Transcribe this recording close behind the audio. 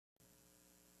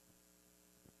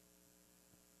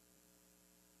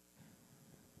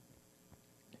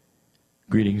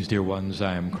Greetings, dear ones.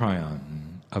 I am Kryon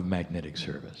of Magnetic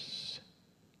Service.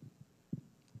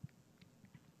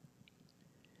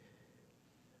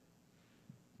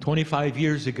 "25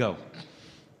 years ago,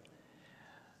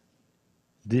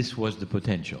 this was the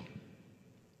potential.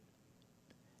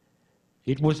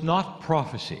 It was not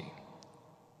prophecy.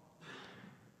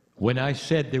 When I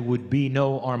said there would be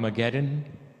no Armageddon,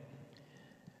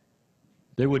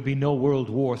 there would be no World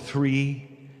War III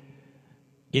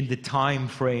in the time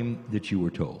frame that you were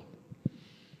told.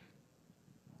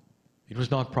 It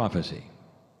was not prophecy.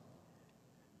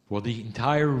 For the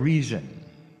entire reason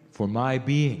for my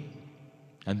being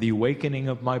and the awakening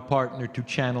of my partner to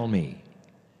channel me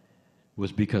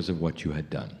was because of what you had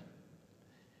done.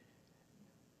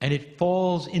 And it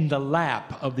falls in the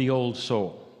lap of the old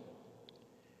soul,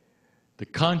 the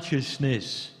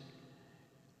consciousness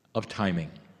of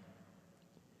timing.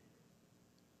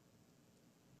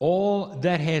 All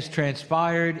that has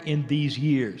transpired in these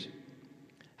years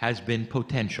has been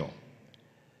potential.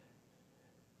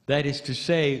 That is to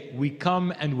say, we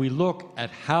come and we look at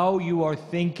how you are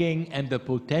thinking and the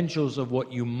potentials of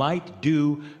what you might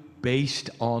do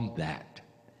based on that.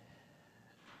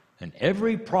 And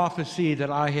every prophecy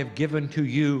that I have given to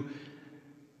you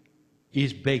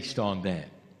is based on that.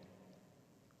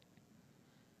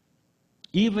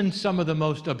 Even some of the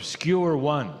most obscure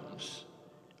ones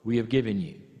we have given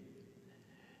you.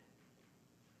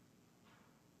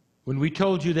 When we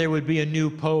told you there would be a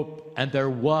new pope, and there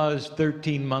was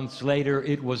 13 months later,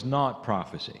 it was not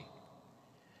prophecy.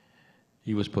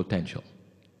 It was potential.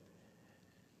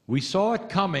 We saw it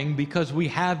coming because we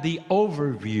had the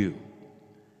overview,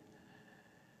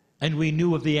 and we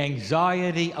knew of the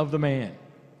anxiety of the man,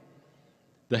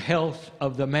 the health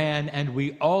of the man, and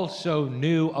we also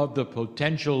knew of the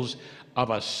potentials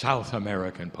of a South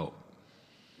American pope.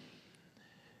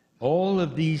 All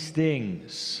of these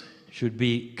things should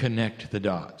be connect the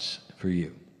dots for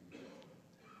you.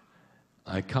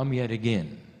 I come yet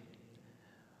again,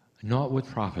 not with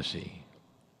prophecy,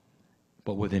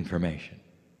 but with information.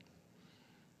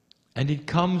 And it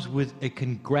comes with a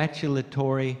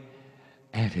congratulatory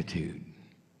attitude.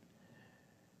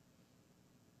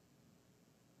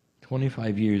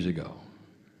 25 years ago,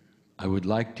 I would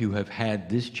like to have had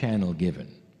this channel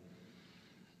given,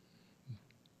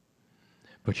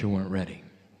 but you weren't ready.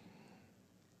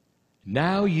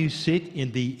 Now you sit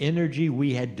in the energy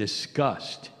we had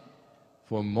discussed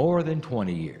for more than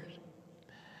 20 years.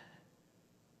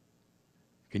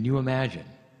 Can you imagine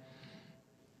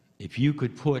if you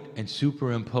could put and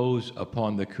superimpose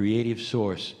upon the creative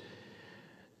source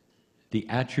the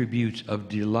attributes of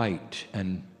delight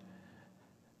and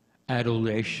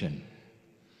adoration?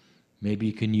 Maybe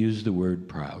you can use the word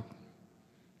proud.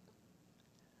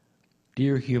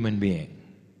 Dear human being,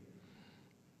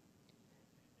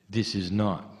 this is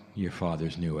not your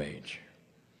father's new age.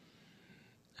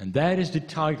 And that is the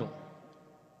title.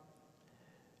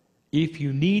 If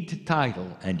you need to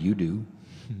title, and you do,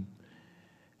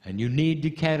 and you need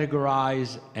to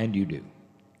categorize, and you do,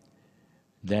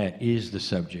 that is the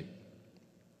subject.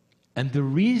 And the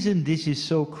reason this is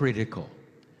so critical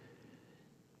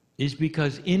is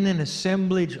because in an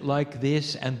assemblage like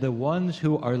this, and the ones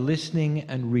who are listening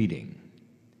and reading,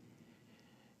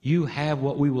 you have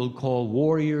what we will call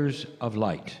warriors of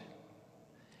light.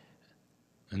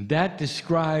 And that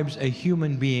describes a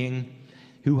human being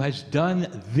who has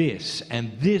done this,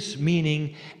 and this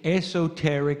meaning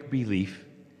esoteric belief,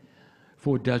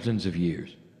 for dozens of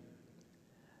years.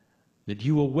 That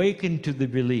you awakened to the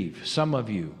belief, some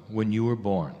of you, when you were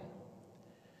born.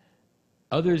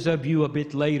 Others of you a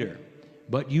bit later,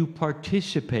 but you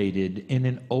participated in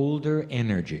an older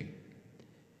energy.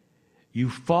 You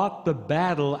fought the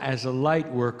battle as a light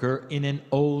worker in an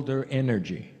older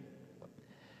energy.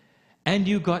 And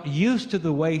you got used to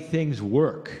the way things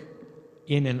work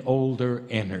in an older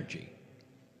energy.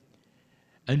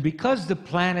 And because the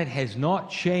planet has not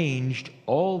changed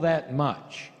all that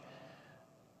much,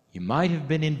 you might have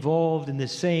been involved in the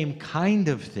same kind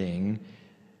of thing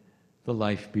the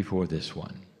life before this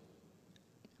one.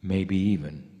 Maybe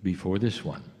even before this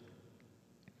one.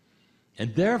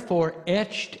 And therefore,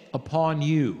 etched upon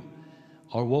you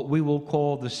are what we will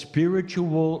call the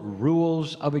spiritual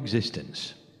rules of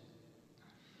existence.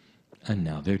 And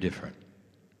now they're different.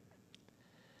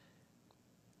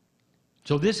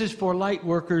 So this is for light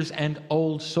workers and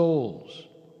old souls.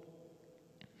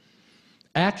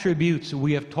 Attributes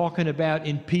we have talked about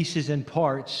in pieces and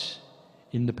parts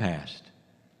in the past.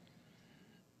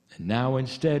 And now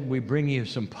instead we bring you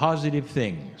some positive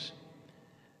things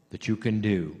that you can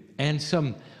do, and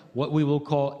some what we will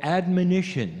call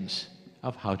admonitions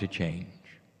of how to change.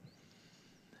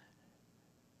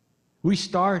 We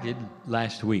started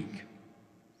last week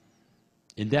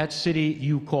in that city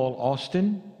you call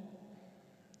Austin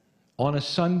on a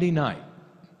Sunday night.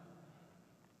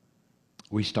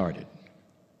 We started.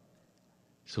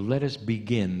 So let us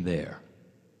begin there.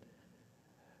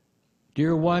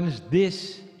 Dear ones,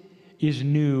 this is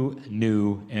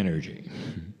new energy.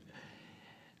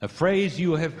 A phrase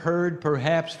you have heard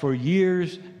perhaps for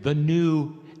years, the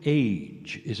new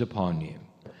age is upon you.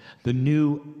 The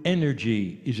new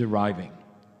energy is arriving.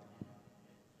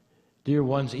 Dear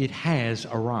ones, it has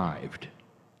arrived,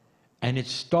 and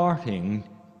it's starting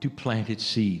to plant its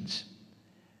seeds.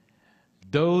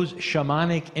 Those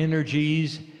shamanic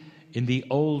energies in the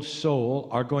old soul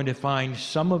are going to find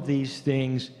some of these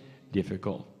things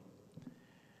difficult,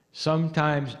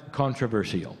 sometimes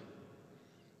controversial,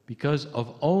 because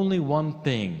of only one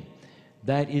thing,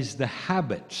 that is the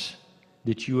habits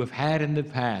that you have had in the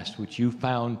past, which you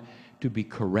found to be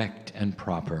correct and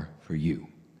proper for you.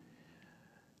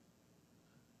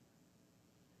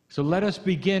 So let us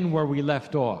begin where we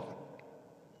left off.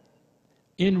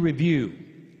 In review,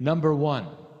 number 1,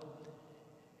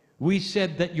 we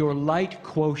said that your light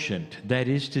quotient, that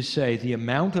is to say, the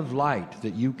amount of light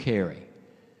that you carry,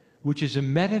 which is a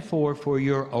metaphor for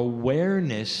your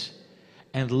awareness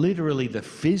and literally the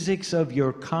physics of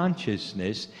your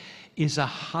consciousness, is a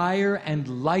higher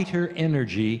and lighter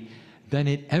energy than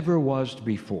it ever was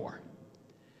before.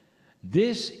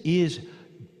 This is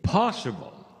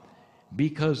possible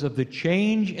because of the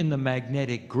change in the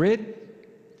magnetic grid,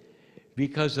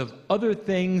 because of other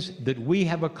things that we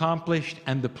have accomplished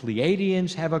and the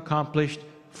Pleiadians have accomplished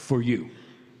for you.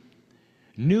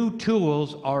 New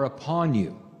tools are upon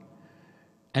you,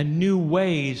 and new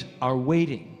ways are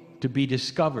waiting to be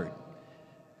discovered.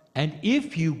 And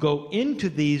if you go into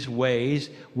these ways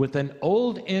with an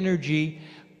old energy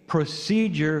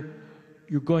procedure,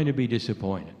 you're going to be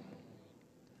disappointed.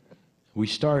 We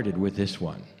started with this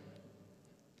one.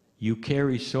 You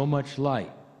carry so much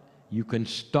light, you can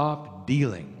stop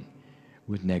dealing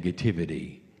with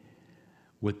negativity,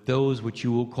 with those which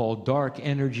you will call dark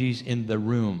energies in the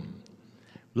room.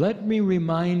 Let me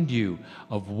remind you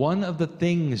of one of the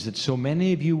things that so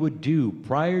many of you would do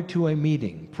prior to a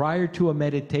meeting, prior to a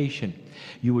meditation.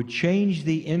 You would change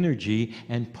the energy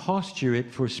and posture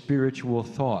it for spiritual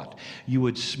thought. You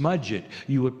would smudge it.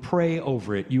 You would pray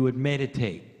over it. You would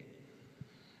meditate.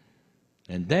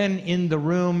 And then in the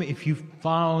room, if you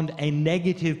found a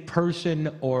negative person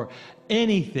or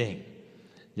anything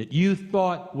that you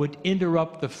thought would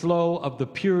interrupt the flow of the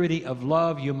purity of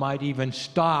love, you might even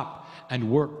stop and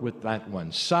work with that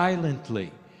one.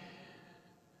 Silently,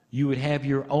 you would have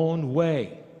your own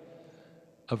way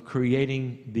of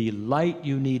creating the light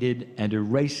you needed and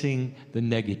erasing the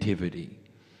negativity.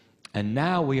 And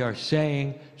now we are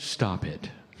saying, stop it.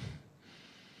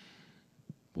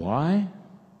 Why?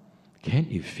 Can't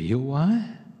you feel why?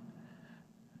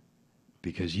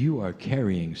 Because you are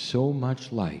carrying so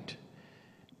much light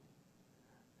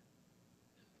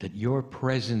that your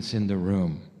presence in the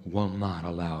room will not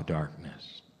allow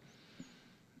darkness.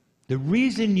 The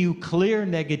reason you clear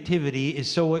negativity is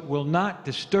so it will not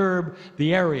disturb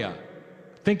the area.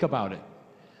 Think about it.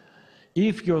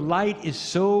 If your light is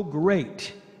so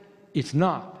great, it's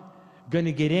not going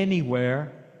to get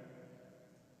anywhere,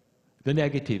 the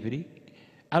negativity,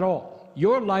 at all.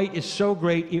 Your light is so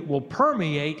great, it will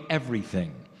permeate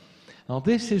everything. Now,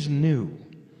 this is new,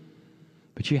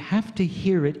 but you have to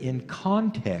hear it in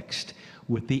context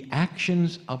with the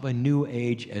actions of a New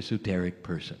Age esoteric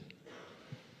person.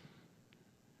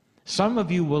 Some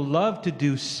of you will love to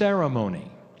do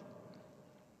ceremony,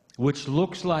 which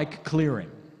looks like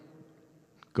clearing.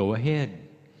 Go ahead.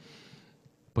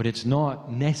 But it's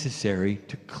not necessary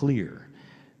to clear.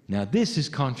 Now, this is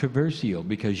controversial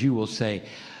because you will say,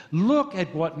 look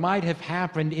at what might have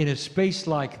happened in a space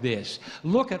like this.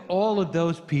 Look at all of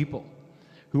those people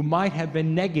who might have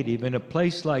been negative in a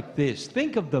place like this.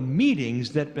 Think of the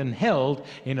meetings that have been held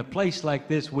in a place like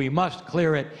this. We must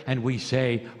clear it. And we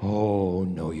say, oh,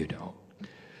 no, you don't.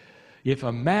 If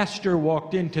a master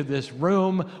walked into this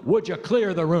room, would you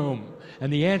clear the room?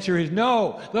 And the answer is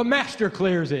no, the master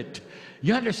clears it.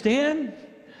 You understand?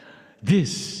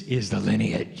 This is the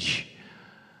lineage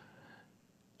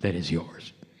that is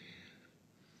yours.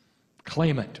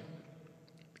 Claim it.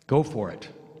 Go for it.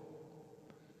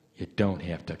 You don't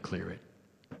have to clear it.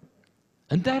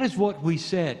 And that is what we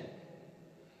said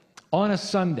on a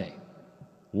Sunday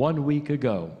 1 week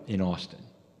ago in Austin.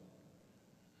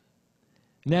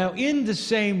 Now, in the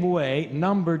same way,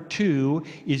 number 2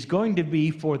 is going to be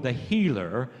for the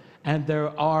healer, and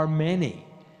there are many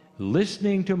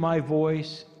listening to my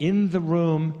voice in the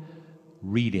room,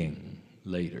 reading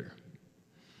later.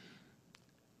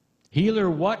 Healer,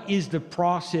 what is the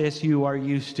process you are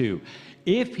used to?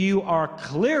 If you are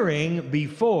clearing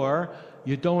before,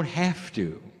 you don't have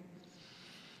to.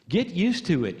 Get used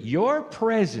to it. Your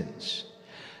presence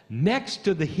next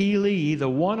to the healee, the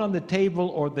one on the table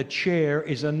or the chair,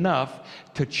 is enough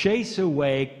to chase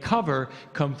away, cover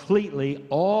completely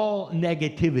all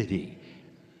negativity.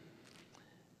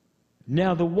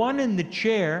 Now, the one in the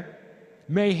chair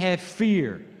may have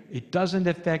fear. It doesn't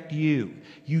affect you.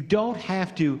 You don't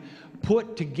have to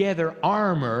put together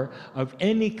armor of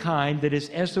any kind that is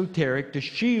esoteric to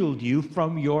shield you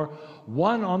from your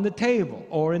one on the table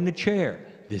or in the chair.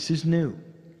 This is new.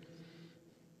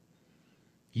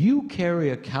 You carry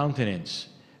a countenance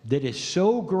that is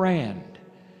so grand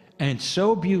and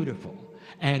so beautiful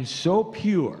and so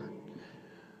pure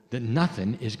that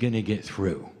nothing is going to get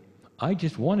through. I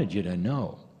just wanted you to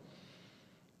know.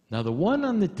 Now, the one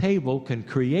on the table can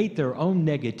create their own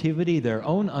negativity, their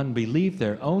own unbelief,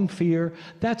 their own fear.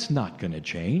 That's not going to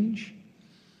change.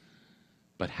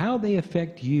 But how they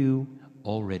affect you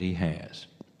already has.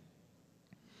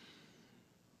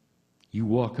 You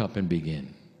walk up and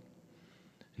begin.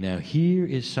 Now, here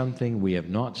is something we have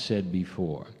not said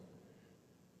before.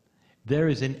 There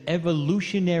is an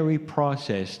evolutionary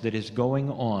process that is going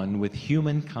on with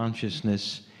human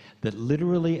consciousness that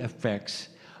literally affects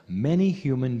many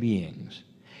human beings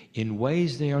in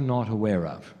ways they are not aware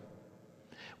of.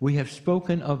 We have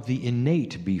spoken of the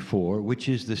innate before, which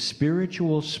is the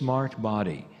spiritual smart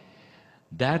body.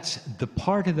 That's the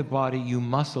part of the body you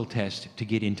muscle test to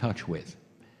get in touch with.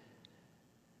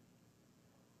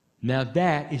 Now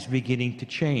that is beginning to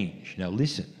change. Now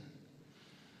listen.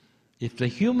 If the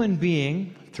human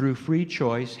being, through free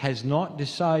choice, has not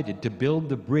decided to build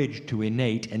the bridge to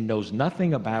innate and knows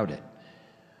nothing about it,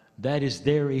 that is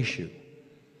their issue.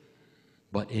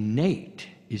 But innate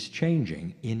is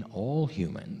changing in all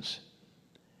humans.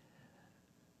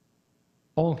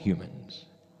 All humans.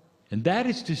 And that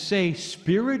is to say,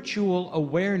 spiritual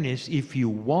awareness, if you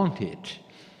want it,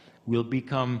 will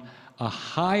become a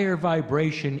higher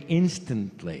vibration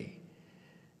instantly,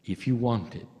 if you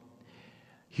want it.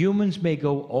 Humans may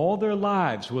go all their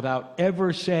lives without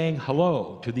ever saying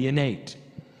hello to the innate.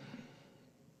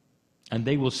 And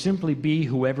they will simply be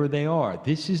whoever they are.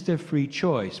 This is their free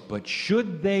choice. But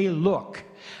should they look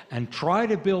and try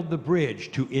to build the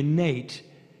bridge to innate,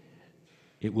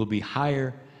 it will be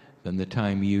higher than the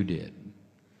time you did.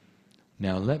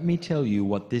 Now let me tell you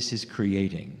what this is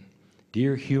creating.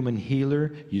 Dear human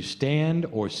healer, you stand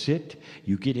or sit,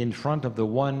 you get in front of the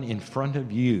one in front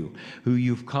of you who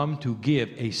you've come to give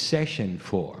a session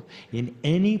for in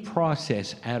any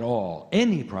process at all,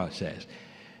 any process.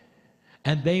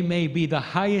 And they may be the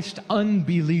highest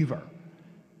unbeliever,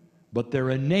 but their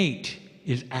innate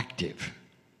is active.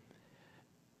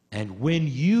 And when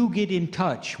you get in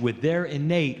touch with their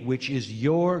innate, which is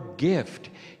your gift,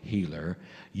 healer,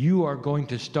 you are going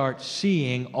to start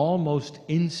seeing almost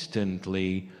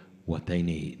instantly what they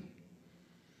need.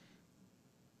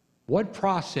 What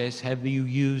process have you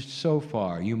used so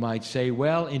far? You might say,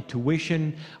 well,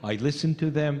 intuition, I listen to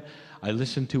them, I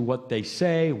listen to what they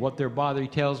say, what their body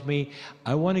tells me.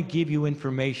 I want to give you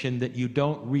information that you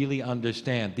don't really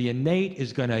understand. The innate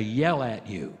is going to yell at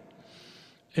you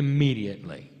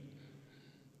immediately.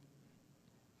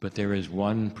 But there is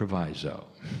one proviso.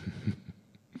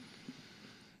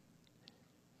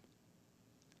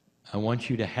 I want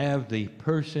you to have the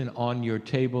person on your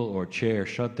table or chair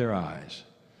shut their eyes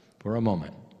for a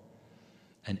moment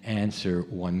and answer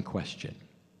one question.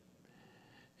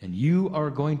 And you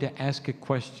are going to ask a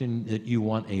question that you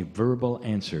want a verbal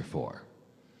answer for.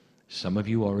 Some of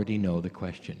you already know the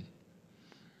question.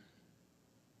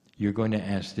 You're going to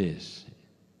ask this: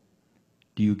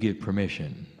 do you give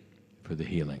permission for the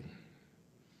healing?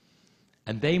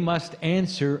 And they must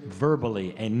answer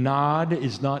verbally. A nod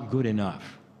is not good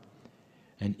enough.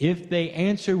 And if they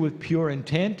answer with pure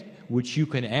intent, which you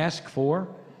can ask for,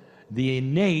 the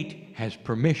innate has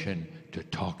permission to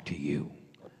talk to you.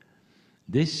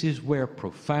 This is where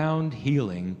profound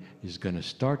healing is going to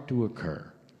start to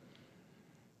occur.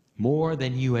 More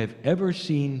than you have ever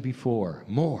seen before.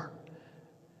 More.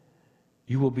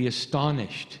 You will be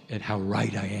astonished at how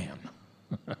right I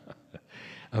am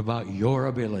about your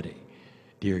ability,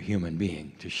 dear human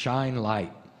being, to shine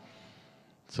light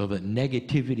so that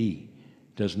negativity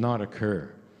does not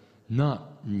occur.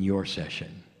 Not in your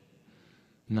session.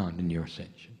 Not in your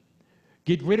session.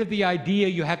 Get rid of the idea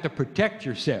you have to protect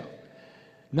yourself.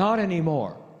 Not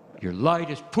anymore. Your light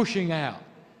is pushing out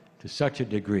to such a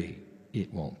degree,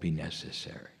 it won't be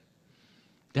necessary.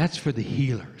 That's for the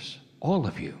healers, all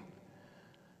of you.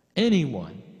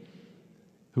 Anyone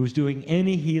who's doing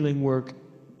any healing work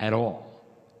at all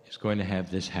is going to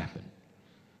have this happen.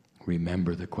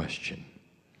 Remember the question.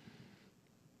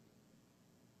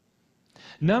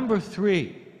 Number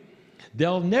 3,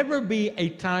 there'll never be a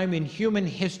time in human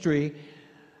history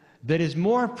that is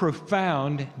more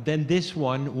profound than this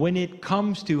one when it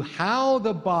comes to how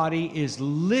the body is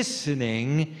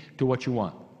listening to what you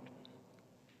want.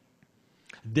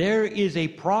 There is a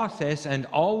process, and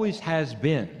always has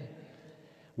been,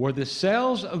 where the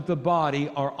cells of the body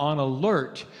are on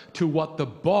alert to what the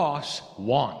boss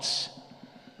wants.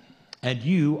 And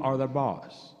you are the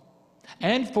boss.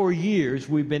 And for years,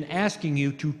 we've been asking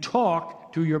you to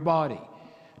talk to your body.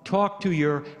 Talk to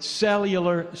your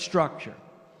cellular structure.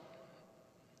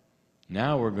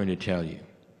 Now we're going to tell you,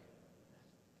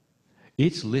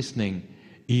 it's listening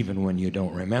even when you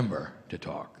don't remember to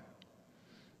talk.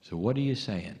 So what are you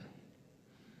saying?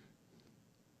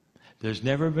 There's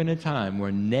never been a time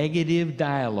where negative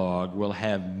dialogue will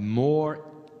have more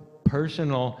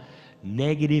personal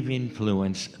negative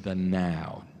influence than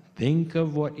now. Think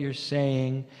of what you're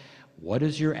saying. What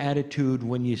is your attitude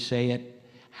when you say it?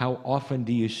 How often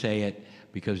do you say it?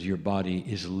 Because your body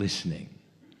is listening.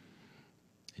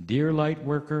 Dear light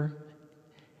worker,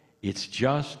 it's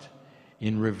just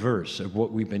in reverse of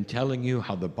what we've been telling you,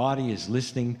 how the body is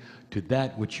listening to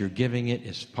that which you're giving it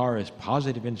as far as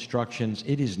positive instructions.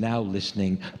 It is now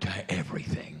listening to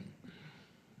everything.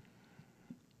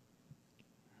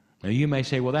 Now you may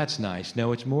say, well, that's nice.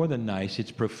 No, it's more than nice.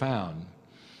 It's profound.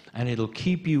 And it'll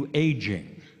keep you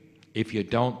aging if you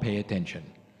don't pay attention.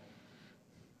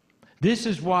 This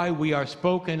is why we are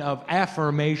spoken of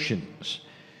affirmations,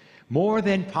 more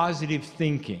than positive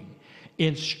thinking.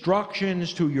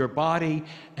 Instructions to your body,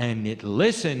 and it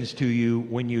listens to you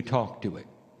when you talk to it.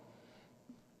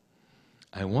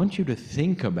 I want you to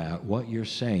think about what you're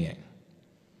saying.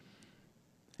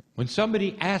 When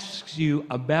somebody asks you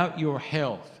about your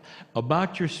health,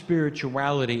 about your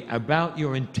spirituality, about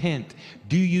your intent,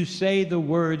 do you say the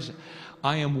words,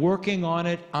 I am working on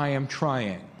it, I am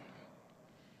trying?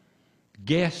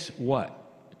 Guess what?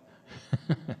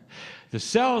 The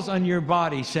cells on your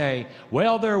body say,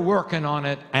 well, they're working on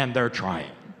it and they're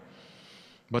trying,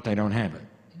 but they don't have it.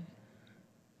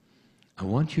 I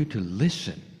want you to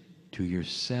listen to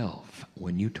yourself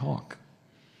when you talk.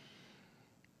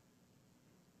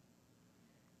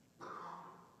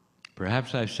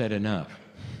 Perhaps I've said enough,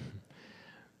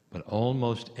 but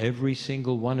almost every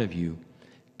single one of you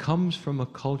comes from a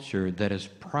culture that is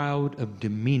proud of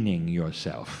demeaning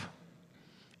yourself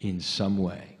in some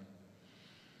way.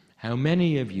 How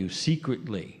many of you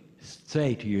secretly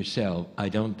say to yourself, I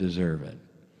don't deserve it?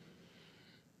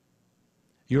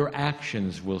 Your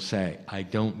actions will say, I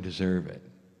don't deserve it.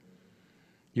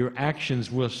 Your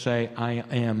actions will say, I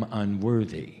am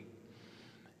unworthy.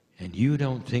 And you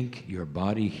don't think your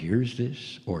body hears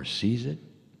this or sees it?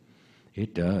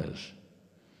 It does.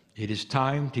 It is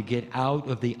time to get out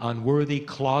of the unworthy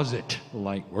closet,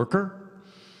 light worker.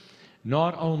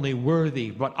 Not only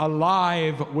worthy, but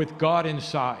alive with God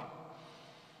inside.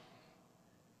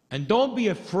 And don't be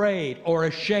afraid or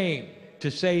ashamed to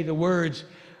say the words,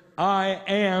 I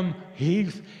am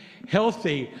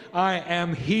healthy, I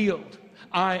am healed,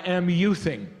 I am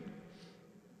youthing,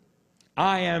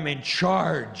 I am in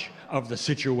charge of the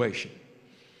situation.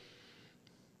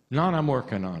 Not I'm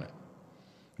working on it,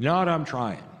 not I'm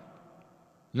trying,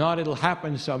 not it'll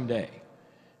happen someday.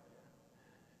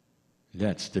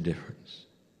 That's the difference.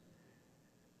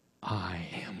 I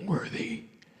am worthy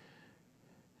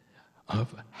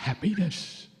of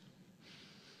happiness.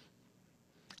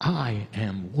 I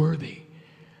am worthy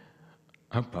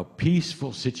of a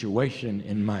peaceful situation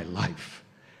in my life.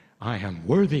 I am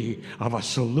worthy of a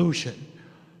solution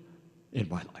in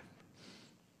my life.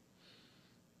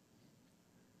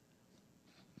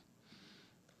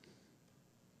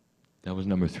 That was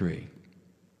number 3.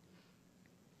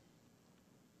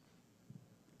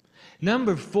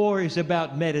 Number 4 is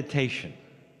about meditation.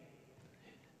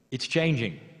 It's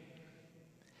changing.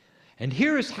 And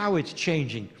here is how it's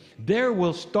changing. There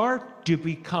will start to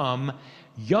become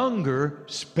younger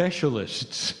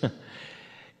specialists.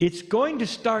 It's going to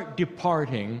start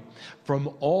departing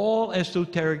from all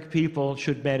esoteric people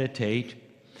should meditate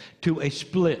to a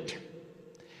split.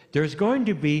 There's going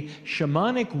to be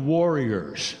shamanic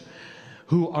warriors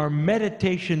who are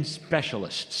meditation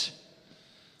specialists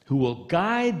who will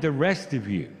guide the rest of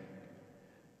you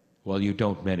while you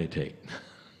don't meditate.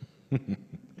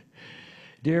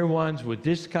 Dear ones, with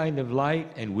this kind of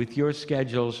light and with your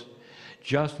schedules,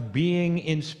 just being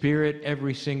in spirit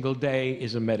every single day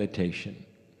is a meditation.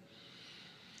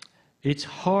 It's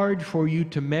hard for you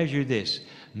to measure this.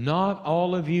 Not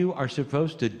all of you are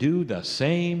supposed to do the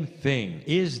same thing.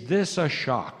 Is this a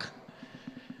shock?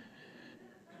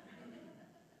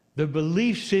 The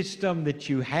belief system that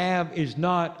you have is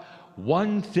not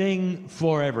one thing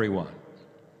for everyone.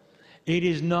 It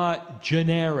is not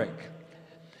generic.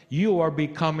 You are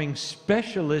becoming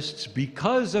specialists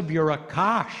because of your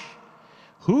akash,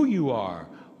 who you are,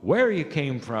 where you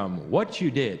came from, what you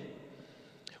did.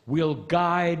 Will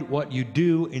guide what you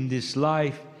do in this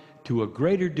life to a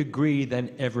greater degree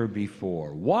than ever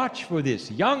before. Watch for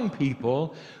this. Young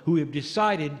people who have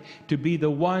decided to be the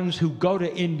ones who go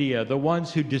to India, the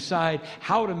ones who decide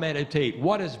how to meditate,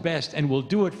 what is best, and will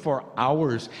do it for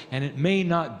hours, and it may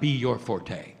not be your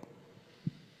forte.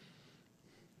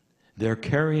 They're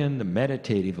carrying the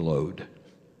meditative load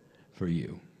for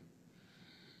you.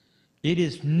 It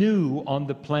is new on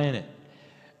the planet,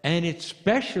 and it's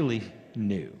especially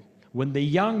new when the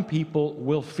young people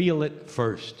will feel it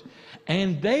first.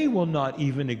 And they will not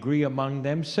even agree among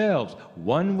themselves.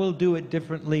 One will do it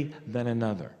differently than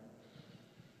another.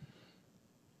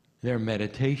 They're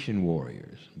meditation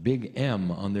warriors, big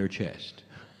M on their chest.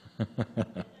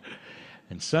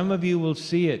 And some of you will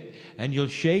see it, and you'll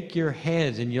shake your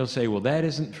heads, and you'll say, well, that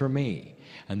isn't for me.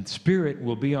 And Spirit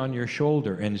will be on your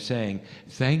shoulder and saying,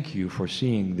 thank you for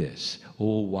seeing this,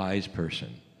 oh wise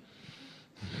person.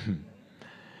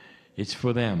 It's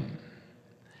for them.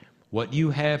 What you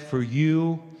have for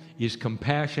you is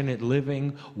compassionate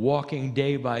living, walking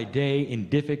day by day in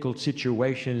difficult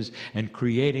situations and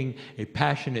creating a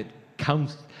passionate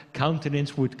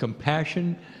countenance with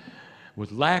compassion,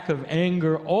 with lack of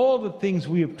anger, all the things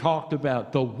we have talked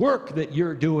about. The work that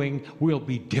you're doing will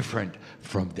be different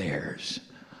from theirs.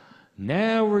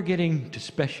 Now we're getting to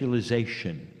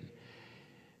specialization.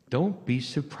 Don't be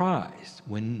surprised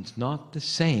when it's not the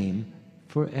same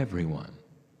for everyone.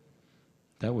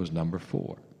 That was number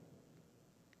 4.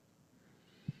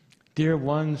 Dear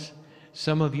ones,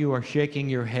 some of you are shaking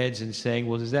your heads and saying,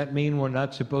 well, does that mean we're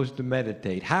not supposed to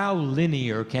meditate? How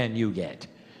linear can you get?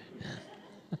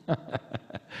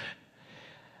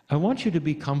 I want you to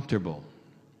be comfortable.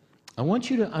 I want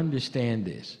you to understand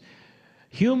this.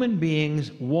 Human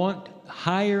beings want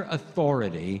higher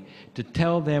authority to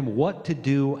tell them what to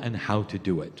do and how to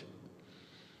do it.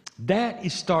 That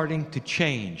is starting to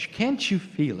change. Can't you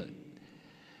feel it?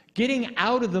 Getting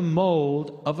out of the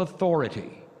mold of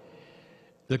authority.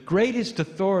 The greatest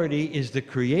authority is the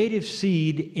creative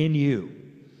seed in you.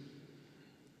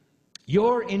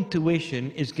 Your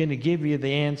intuition is going to give you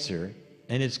the answer,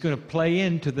 and it's going to play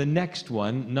into the next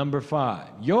one, number 5.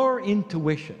 Your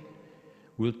intuition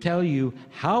will tell you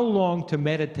how long to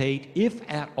meditate, if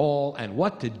at all, and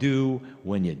what to do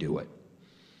when you do it.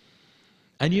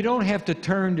 And you don't have to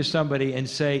turn to somebody and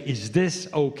say, is this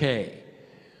okay?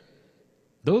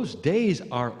 Those days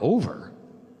are over.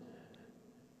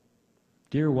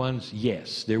 Dear ones,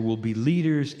 yes, there will be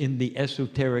leaders in the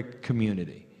esoteric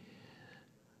community.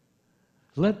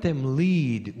 Let them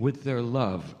lead with their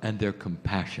love and their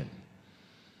compassion,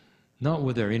 not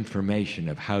with their information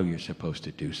of how you're supposed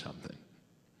to do something.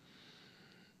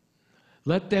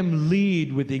 Let them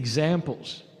lead with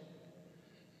examples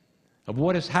of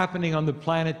what is happening on the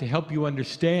planet to help you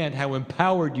understand how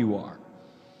empowered you are.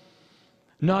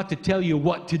 Not to tell you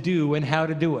what to do and how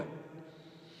to do it,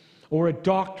 or a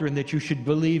doctrine that you should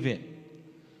believe in.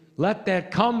 Let that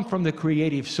come from the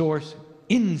creative source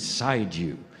inside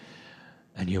you,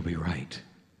 and you'll be right.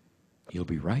 You'll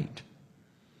be right.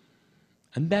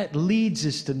 And that leads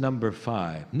us to number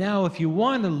 5. Now, if you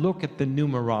want to look at the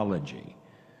numerology,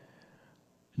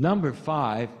 number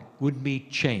 5 would be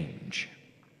change.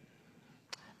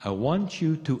 I want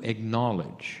you to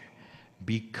acknowledge,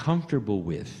 be comfortable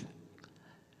with,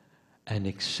 and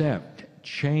accept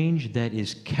change that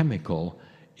is chemical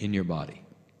in your body.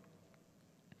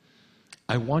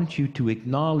 I want you to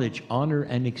acknowledge, honor,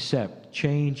 and accept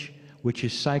change which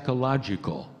is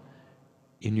psychological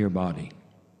in your body.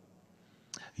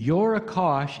 Your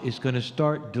Akash is going to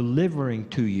start delivering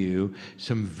to you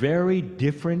some very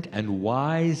different and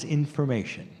wise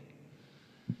information.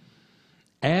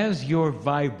 As your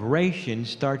vibration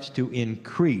starts to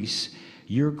increase,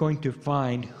 you're going to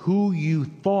find who you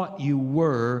thought you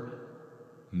were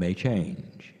may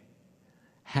change.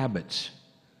 Habits,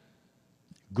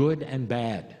 good and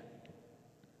bad,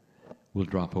 will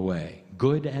drop away.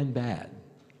 Good and bad.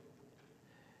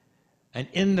 And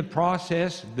in the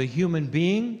process, the human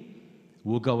being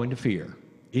will go into fear.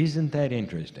 Isn't that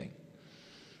interesting?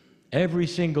 Every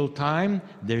single time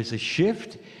there's a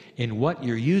shift in what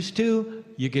you're used to,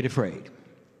 you get afraid.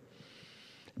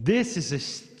 This is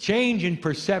a change in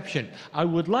perception. I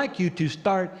would like you to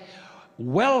start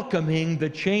welcoming the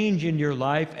change in your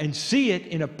life and see it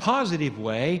in a positive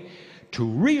way to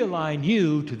realign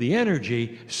you to the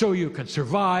energy so you can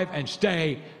survive and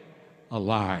stay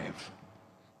alive.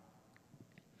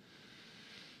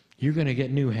 You're going to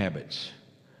get new habits,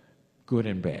 good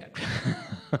and bad.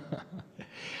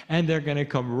 And they're going to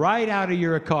come right out of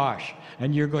your Akash.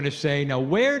 And you're going to say, now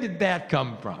where did that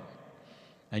come from?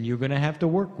 And you're going to have to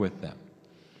work with them.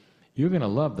 You're going to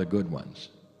love the good ones.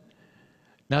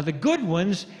 Now the good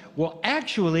ones will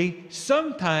actually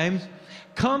sometimes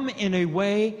come in a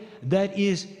way that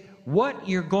is what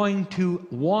you're going to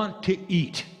want to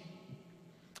eat.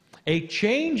 A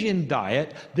change in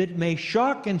diet that may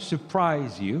shock and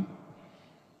surprise you,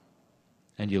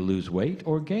 and you lose weight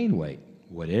or gain weight.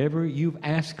 Whatever you've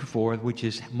asked for, which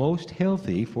is most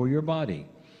healthy for your body.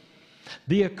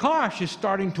 The Akash is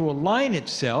starting to align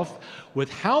itself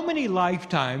with how many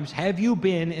lifetimes have you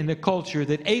been in a culture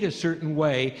that ate a certain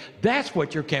way. That's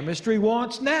what your chemistry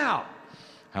wants now.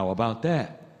 How about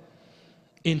that?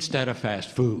 Instead of fast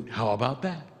food, how about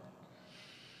that?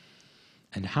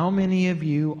 And how many of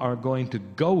you are going to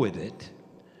go with it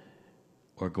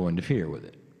or go into fear with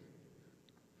it?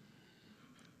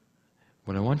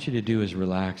 What I want you to do is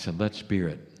relax and let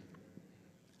Spirit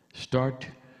start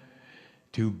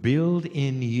to build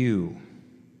in you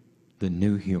the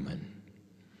new human.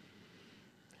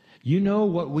 You know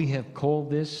what we have called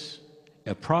this?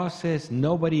 A process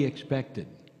nobody expected.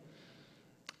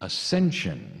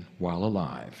 Ascension while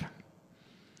alive.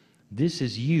 This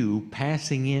is you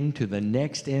passing into the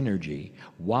next energy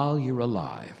while you're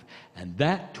alive. And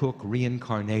that took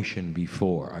reincarnation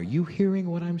before. Are you hearing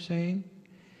what I'm saying?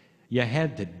 You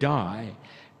had to die,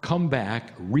 come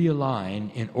back,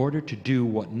 realign in order to do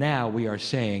what now we are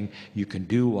saying you can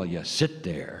do while you sit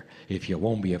there if you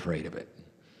won't be afraid of it.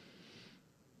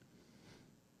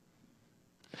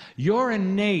 Your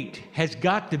innate has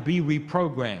got to be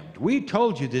reprogrammed. We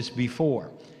told you this before.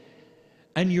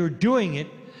 And you're doing it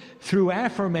through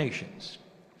affirmations.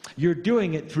 You're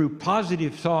doing it through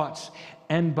positive thoughts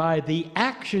and by the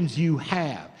actions you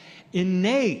have.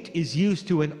 Innate is used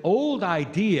to an old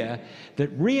idea that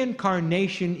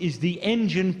reincarnation is the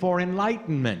engine for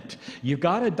enlightenment. You've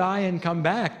got to die and come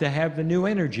back to have the new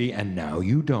energy, and now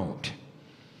you don't.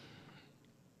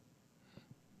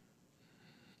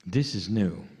 This is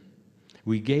new.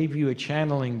 We gave you a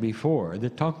channeling before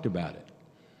that talked about it.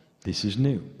 This is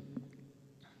new.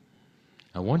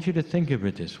 I want you to think of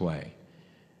it this way.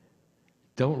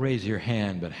 Don't raise your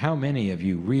hand, but how many of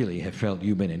you really have felt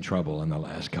you've been in trouble in the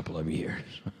last couple of years?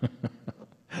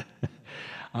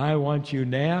 I want you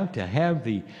now to have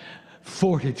the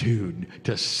fortitude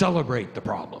to celebrate the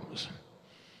problems.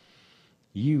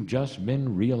 You've just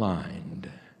been realigned,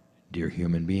 dear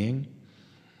human being.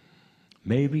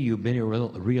 Maybe you've been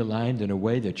realigned in a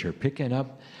way that you're picking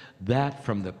up that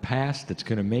from the past that's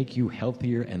going to make you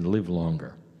healthier and live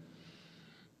longer.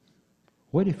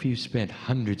 What if you spent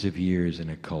hundreds of years in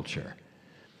a culture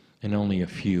and only a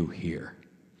few here?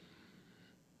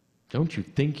 Don't you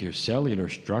think your cellular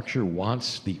structure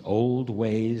wants the old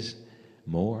ways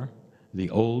more, the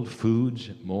old foods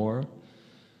more?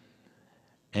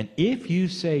 And if you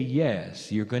say yes,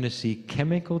 you're going to see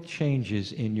chemical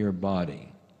changes in your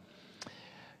body.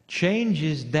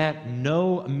 Changes that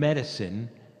no medicine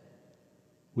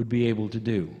would be able to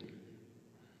do.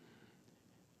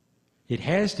 It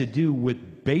has to do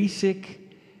with basic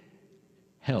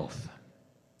health.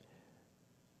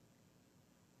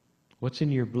 What's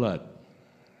in your blood?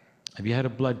 Have you had a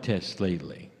blood test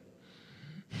lately?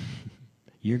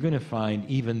 You're going to find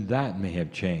even that may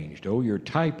have changed. Oh, your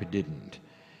type didn't,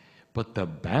 but the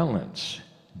balance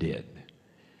did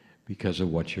because of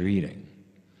what you're eating.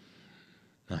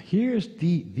 Now here's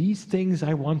these things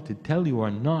I want to tell you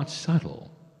are not subtle.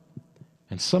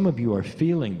 And some of you are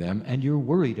feeling them and you're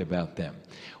worried about them.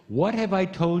 What have I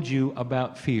told you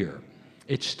about fear?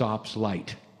 It stops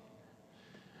light.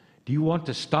 Do you want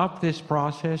to stop this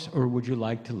process or would you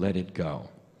like to let it go?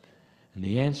 And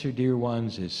the answer, dear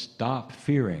ones, is stop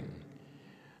fearing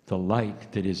the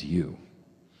light that is you.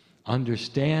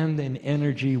 Understand an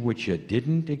energy which you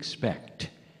didn't expect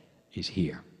is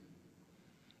here.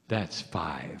 That's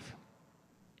 5.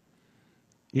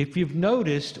 If you've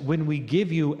noticed, when we give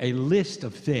you a list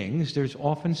of things, there's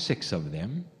often 6 of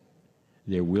them.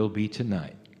 There will be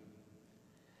tonight.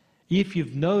 If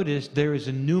you've noticed, there is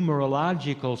a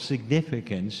numerological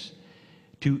significance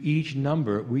to each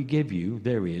number we give you,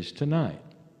 there is tonight.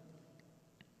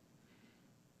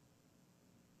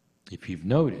 If you've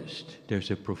noticed,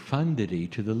 there's a profundity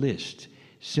to the list,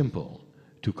 simple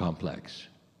to complex.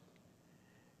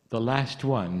 The last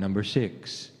one, number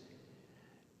 6.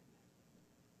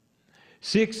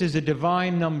 6 is a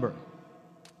divine number.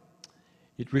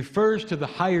 It refers to the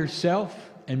higher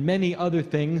self and many other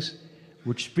things,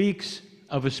 which speaks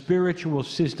of a spiritual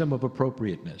system of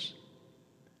appropriateness.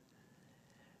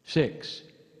 6.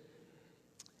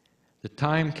 The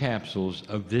time capsules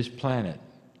of this planet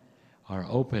are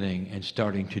opening and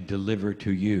starting to deliver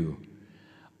to you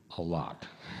a lot.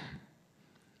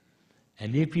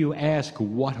 And if you ask,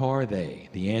 what are they?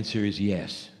 The answer is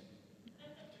yes.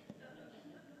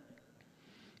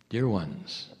 Dear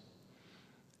ones,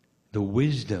 the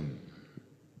wisdom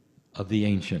of the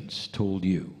ancients told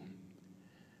you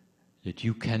that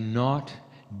you cannot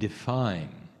define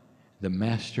the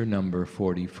master number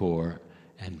 44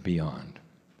 and beyond,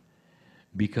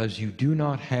 because you do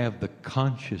not have the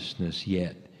consciousness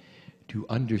yet to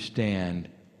understand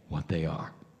what they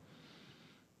are.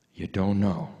 You don't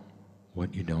know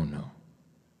what you don't know.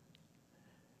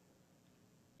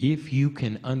 If you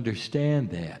can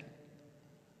understand that,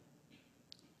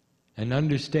 and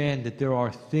understand that there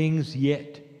are things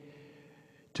yet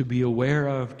to be aware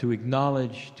of, to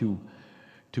acknowledge, to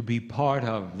be part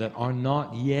of, that are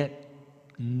not yet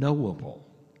knowable,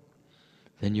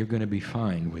 then you're going to be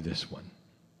fine with this one.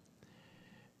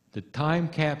 The time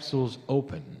capsules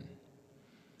open,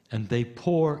 and they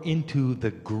pour into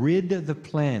the grid of the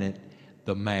planet,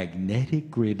 the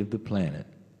magnetic grid of the planet,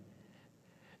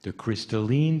 the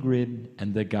crystalline grid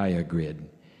and the Gaia grid.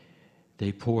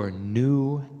 They pour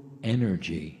new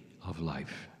energy of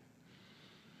life.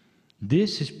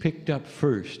 This is picked up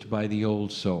first by the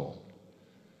old soul.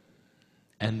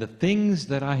 And the things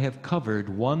that I have covered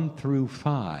 1 through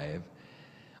 5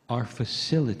 are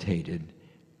facilitated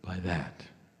by that.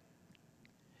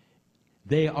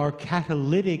 They are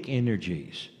catalytic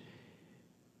energies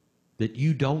that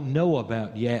you don't know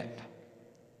about yet,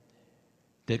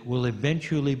 that will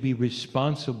eventually be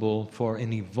responsible for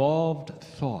an evolved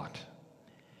thought.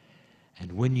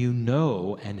 And when you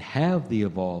know and have the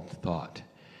evolved thought,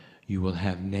 you will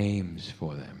have names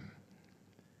for them.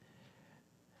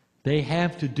 They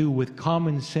have to do with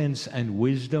common sense and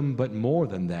wisdom, but more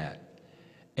than that,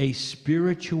 a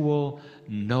spiritual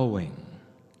knowing.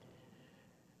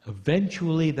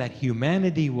 Eventually that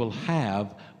humanity will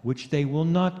have, which they will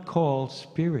not call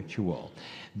spiritual.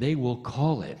 They will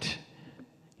call it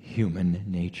human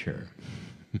nature.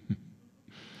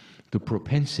 The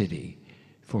propensity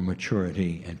for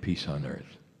maturity and peace on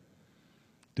earth.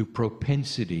 The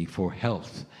propensity for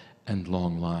health and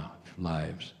long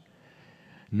lives.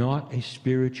 Not a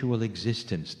spiritual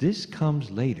existence. This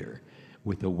comes later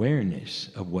with awareness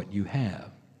of what you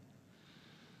have.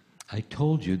 I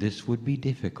told you this would be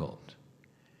difficult.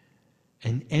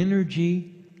 An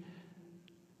energy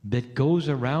that goes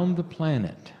around the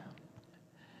planet,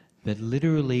 that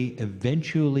literally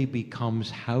eventually becomes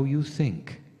how you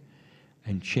think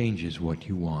and changes what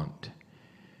you want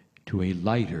to a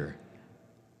lighter,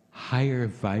 higher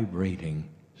vibrating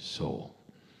soul.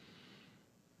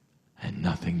 And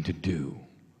nothing to do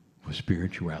with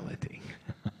spirituality.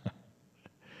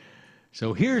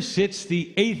 So here sits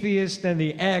the atheist and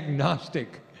the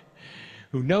agnostic,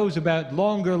 who knows about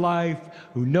longer life,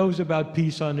 who knows about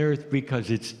peace on earth because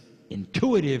it's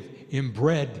intuitive,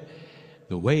 inbred,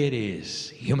 the way it is,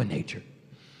 human nature.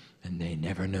 And they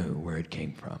never knew where it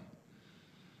came from.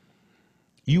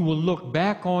 You will look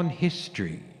back on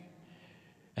history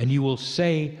and you will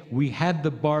say, we had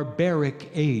the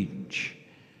barbaric age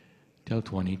till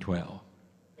 2012.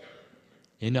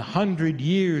 In 100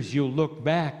 years, you'll look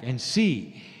back and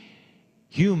see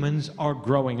humans are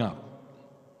growing up.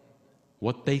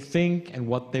 What they think and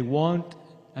what they want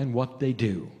and what they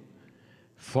do.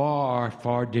 Far,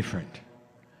 far different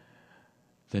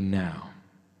than now.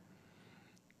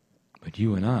 But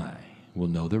you and I will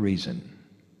know the reason.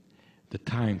 The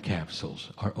time capsules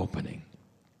are opening.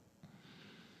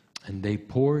 And they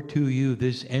pour to you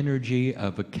this energy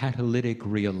of a catalytic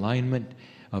realignment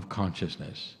of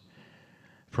consciousness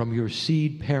from your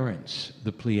seed parents,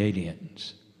 the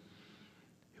Pleiadians,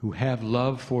 who have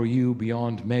love for you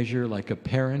beyond measure like a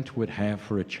parent would have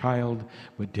for a child,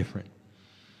 but different.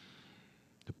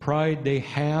 The pride they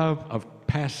have of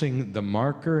passing the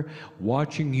marker,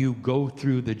 watching you go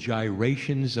through the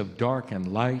gyrations of dark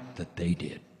and light that they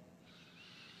did.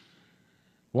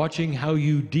 Watching how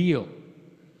you deal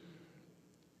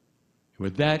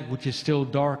with that which is still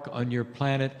dark on your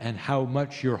planet and how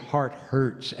much your heart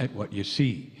hurts at what you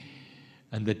see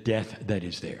and the death that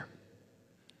is there.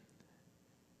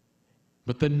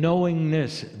 But the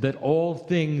knowingness that all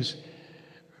things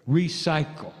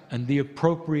recycle and the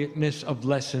appropriateness of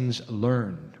lessons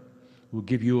learned will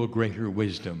give you a greater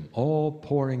wisdom, all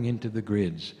pouring into the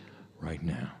grids right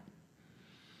now.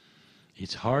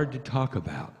 It's hard to talk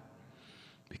about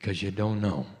because you don't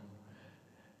know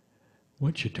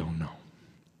what you don't know.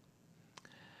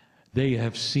 They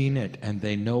have seen it and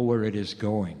they know where it is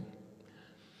going.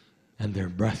 And they're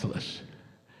breathless,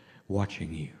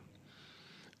 watching you.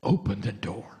 Open the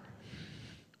door.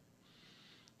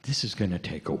 This is going to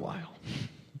take a while.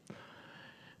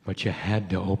 But you had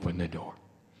to open the door.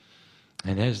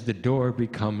 And as the door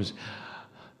becomes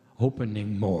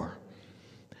opening more,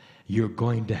 you're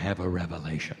going to have a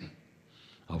revelation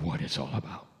of what it's all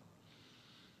about.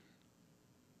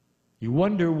 You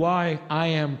wonder why I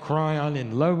am Kryon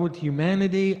in love with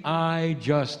humanity? I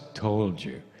just told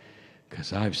you,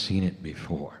 because I've seen it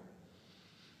before.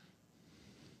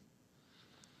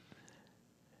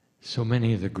 So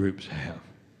many of the groups have.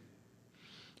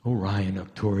 Orion,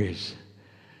 Arcturus,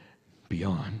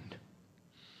 beyond.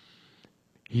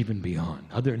 Even beyond.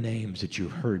 Other names that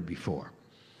you've heard before.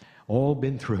 All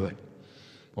been through it.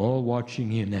 All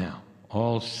watching you now.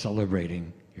 All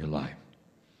celebrating your life.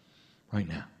 Right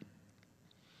now.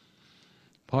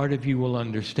 Part of you will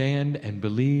understand and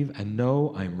believe and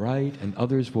know I'm right, and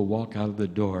others will walk out of the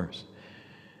doors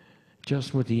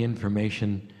just with the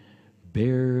information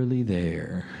barely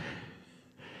there.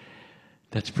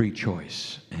 That's free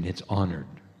choice, and it's honored.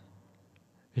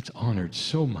 It's honored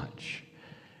so much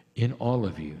in all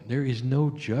of you. There is no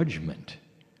judgment.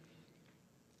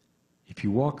 If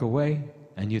you walk away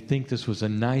and you think this was a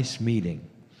nice meeting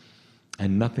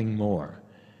and nothing more,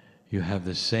 you have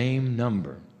the same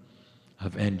number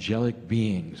of angelic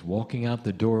beings walking out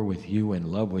the door with you,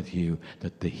 in love with you,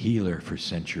 that the healer for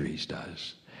centuries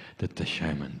does, that the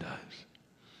shaman does.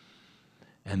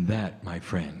 And that, my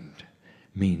friend,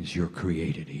 means you're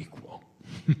created equal.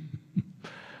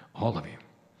 All of you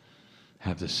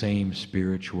have the same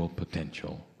spiritual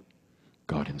potential,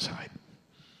 God inside.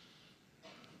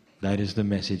 That is the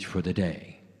message for the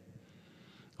day.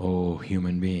 Oh,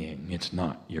 human being, it's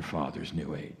not your father's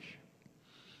new age.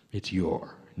 It's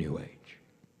your new age.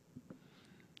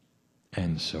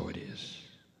 And so it is.